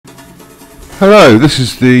Hello, this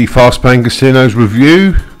is the Fast Paying Casinos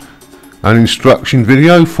review and instruction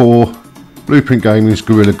video for Blueprint Gaming's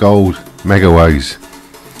Gorilla Gold Megaways.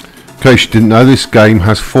 In case you didn't know, this game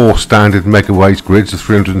has 4 standard Megaways grids of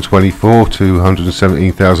 324 to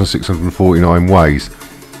 117,649 ways.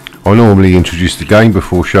 I normally introduce the game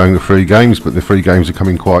before showing the free games, but the free games are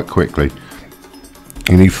coming quite quickly.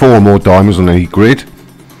 You need 4 more diamonds on any grid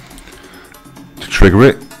to trigger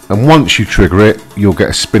it, and once you trigger it you'll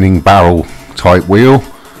get a spinning barrel type wheel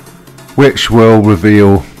which will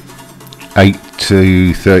reveal 8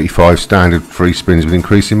 to 35 standard free spins with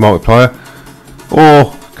increasing multiplier,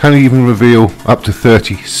 or can even reveal up to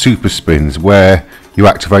 30 super spins where you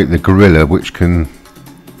activate the Gorilla, which can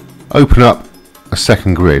open up a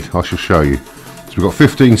second grid. I shall show you. So we've got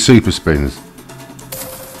 15 super spins.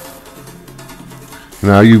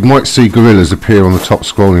 Now you might see gorillas appear on the top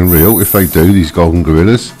scrolling reel. If they do, these golden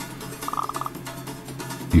gorillas,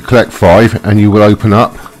 you collect 5 and you will open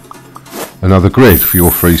up another grid for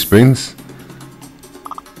your free spins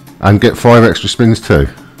and get 5 extra spins too.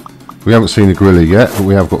 We haven't seen a gorilla yet, but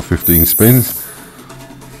we have got 15 spins.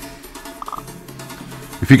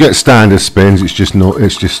 If you get standard spins, it's just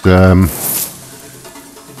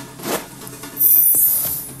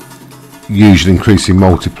usually increasing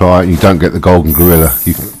multiplier, and you don't get the golden gorilla.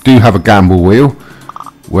 You do have a gamble wheel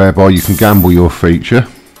whereby you can gamble your feature,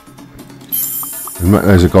 and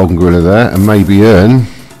there's a golden gorilla there, and maybe earn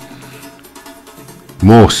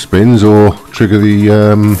more spins or trigger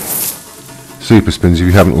the super spins if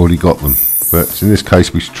you haven't already got them. But in this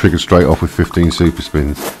case we triggered straight off with 15 super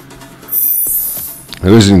spins.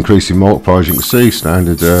 There is an increasing multiplier, as you can see,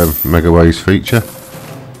 standard Megaways feature,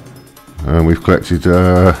 and we've collected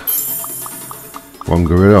 1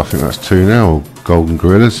 gorilla. I think that's 2 now, or golden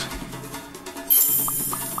gorillas.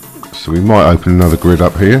 So we might open another grid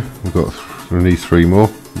up here. We need 3 more.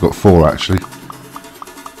 We've got 4 actually.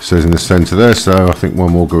 It says in the centre there, so I think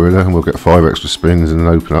 1 more gorilla and we'll get 5 extra spins and then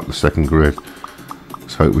open up the second grid.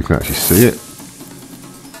 Let's hope we can actually see it.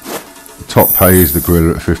 The top pay is the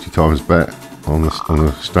gorilla at 50 times bet on the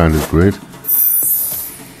standard grid.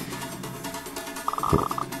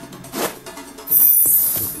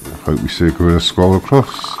 I hope we see a gorilla scroll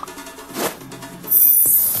across.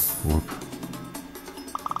 Whoop.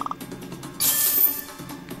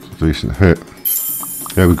 It's a decent hit.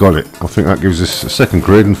 Yeah, we got it. I think that gives us a second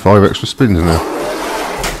grid and 5 extra spins now.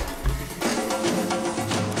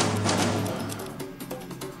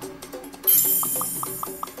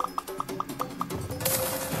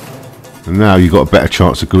 And now you've got a better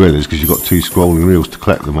chance of gorillas because you've got 2 scrolling reels to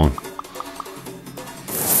collect them on.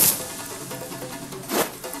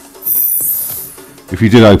 If you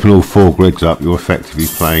did open all 4 grids up, you're effectively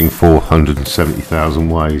playing 470,000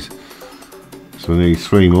 ways. So we need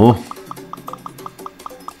 3 more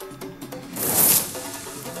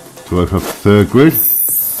to open up a third grid.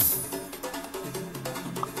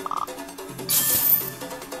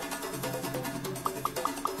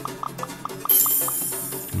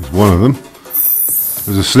 There's 1 of them.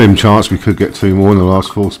 There's a slim chance we could get 2 more in the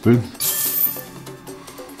last 4 spins.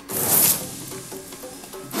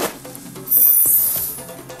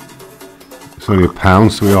 It's only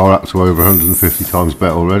 £1, so we are up to over 150 times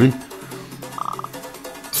bet already.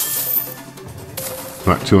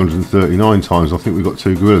 Like 239 times. I think we've got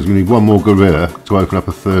 2 gorillas. We need 1 more gorilla to open up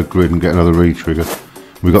a third grid and get another re-trigger.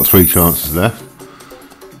 We've got 3 chances left.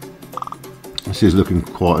 This is looking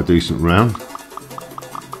quite a decent round,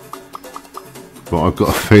 but I've got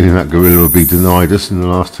a feeling that gorilla will be denied us in the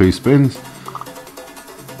last 2 spins.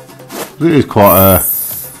 It is quite a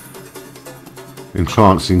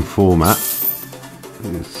entrancing format.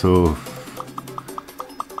 It's sort of,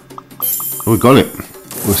 we got it.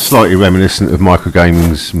 We're slightly reminiscent of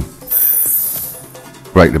Microgaming's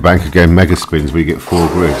Break the Bank Again mega spins. We get 4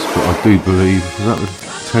 grids, but I do believe, was that the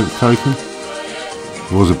 10th token?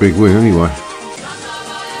 It was a big win anyway.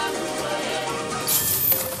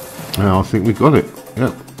 Now I think we got it.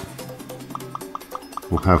 Yep.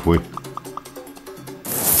 Or have we?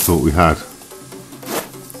 Thought we had.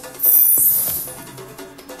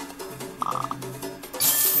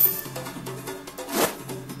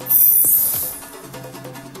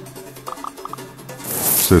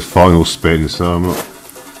 Says final spin, so I'm not.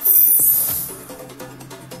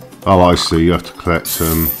 Oh, I see. You have to collect.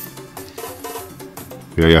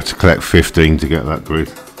 Yeah, you have to collect 15 to get that grid.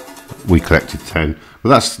 We collected 10, but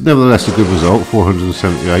that's nevertheless a good result.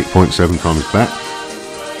 478.7 times bet.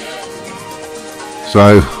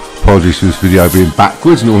 So, apologies for this video being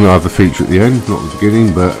backwards. Normally I have the feature at the end, not at the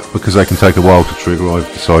beginning, but because they can take a while to trigger, I've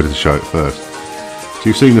decided to show it first. So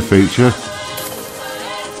you've seen the feature.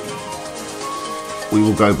 We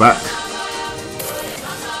will go back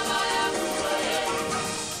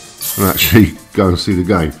and actually go and see the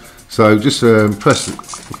game. So just press,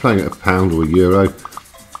 we're playing at £1 or €1.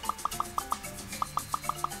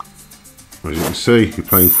 As you can see, you're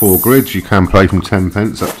playing 4 grids. You can play from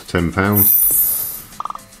 10p up to £10.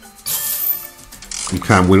 You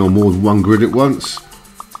can win on more than 1 grid at once.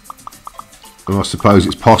 And I suppose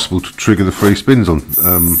it's possible to trigger the free spins on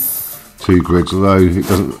 2 grids, although it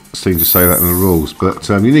doesn't seem to say that in the rules. But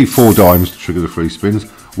you need 4 dimes to trigger the free spins.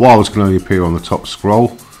 Wilds can only appear on the top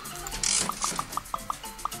scroll.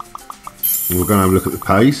 And we're going to have a look at the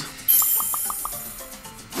pays.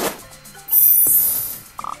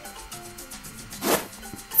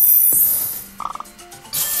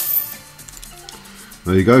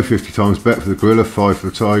 There you go, 50 times bet for the gorilla, 5 for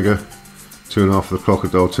the tiger, 2.5 for the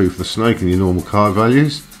crocodile, 2 for the snake, and your normal card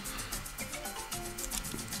values.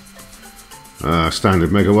 Standard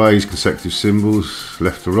Megaways, consecutive symbols,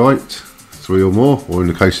 left to right, 3 or more, or in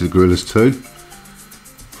the case of the gorillas 2.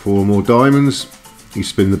 4 or more diamonds. You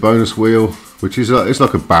spin the bonus wheel, which is it's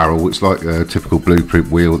like a barrel. It's like a typical blueprint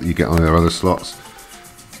wheel that you get on our other slots,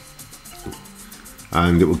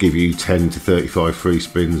 and it will give you 10 to 35 free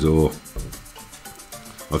spins, or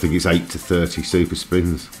I think it's 8 to 30 super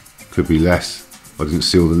spins. Could be less. I didn't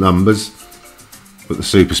see all the numbers, but the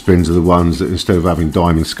super spins are the ones that, instead of having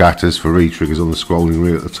diamond scatters for re-triggers on the scrolling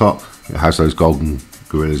wheel at the top, it has those golden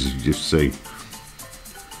gorillas as you just see.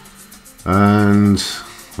 And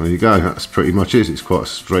there you go, that's pretty much it. It's quite a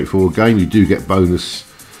straightforward game. You do get bonus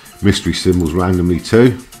mystery symbols randomly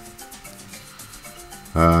too,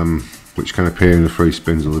 which can appear in the free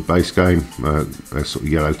spins on the base game. They're sort of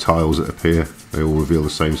yellow tiles that appear. They all reveal the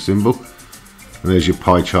same symbol. And there's your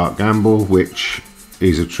pie chart gamble, which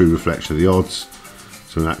is a true reflection of the odds.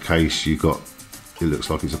 So in that case, you got, it looks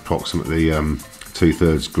like it's approximately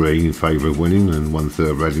 2/3 green in favour of winning and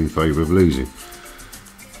 1/3 red in favour of losing.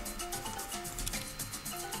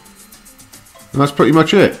 And that's pretty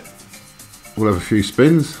much it. We'll have a few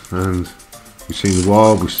spins, and we've seen the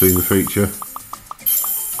wild, we've seen the feature.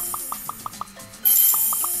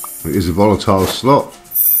 It is a volatile slot.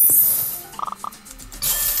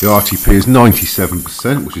 The RTP is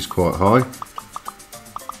 97%, which is quite high.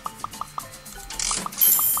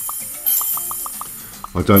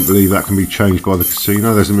 I don't believe that can be changed by the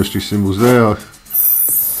casino. There's the mystery symbols there. I'm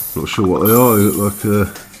not sure what they are. They look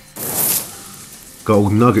like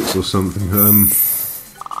gold nuggets or something.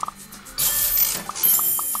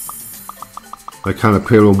 They can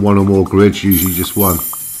appear on 1 or more grids, usually just 1.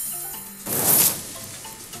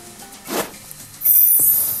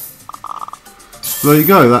 So there you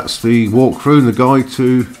go, that's the walkthrough and the guide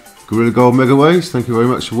to Gorilla Gold Megaways. Thank you very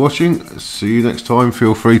much for watching. See you next time.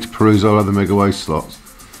 Feel free to peruse our other Megaways slots.